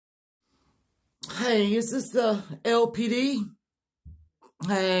Hey, is this the LPD?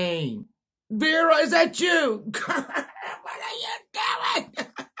 Hey, Vera, is that you? What are you doing?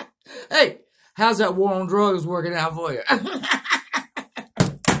 Hey, how's that war on drugs working out for you?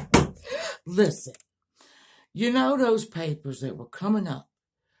 Listen, you know those papers that were coming up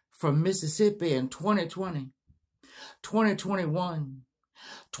from Mississippi in 2020, 2021,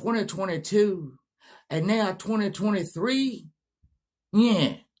 2022, and now 2023?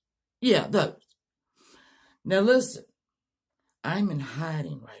 Yeah, those. Now listen, I'm in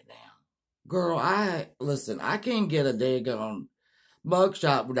hiding right now. Girl, I can't get a daggone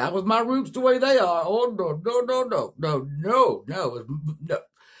mugshot, but that was my roots the way they are. Oh, no.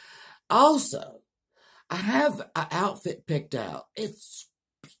 Also, I have an outfit picked out. It's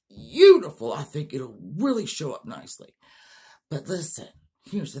beautiful. I think it'll really show up nicely. But listen,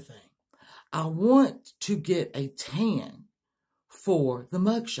 here's the thing. I want to get a tan for the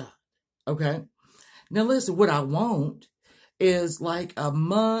mugshot. Okay? Now listen, what I want is like a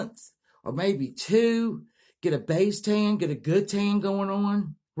month or maybe two, get a base tan, get a good tan going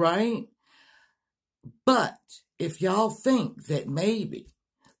on, right? But if y'all think that maybe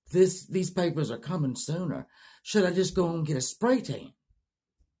these papers are coming sooner, should I just go and get a spray tan?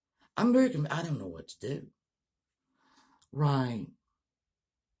 I don't know what to do. Right.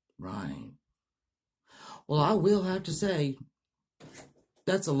 Well, I will have to say,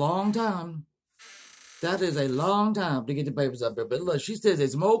 that's a long time. That is a long time to get the papers up there. But look, she says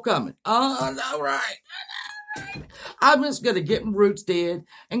there's more coming. All right. I'm just going to get my roots dead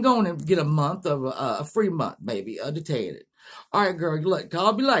and go on and get a month of a free month, maybe, to tan it. All right, girl. Look,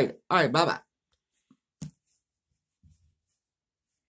 call me later. All right, bye-bye.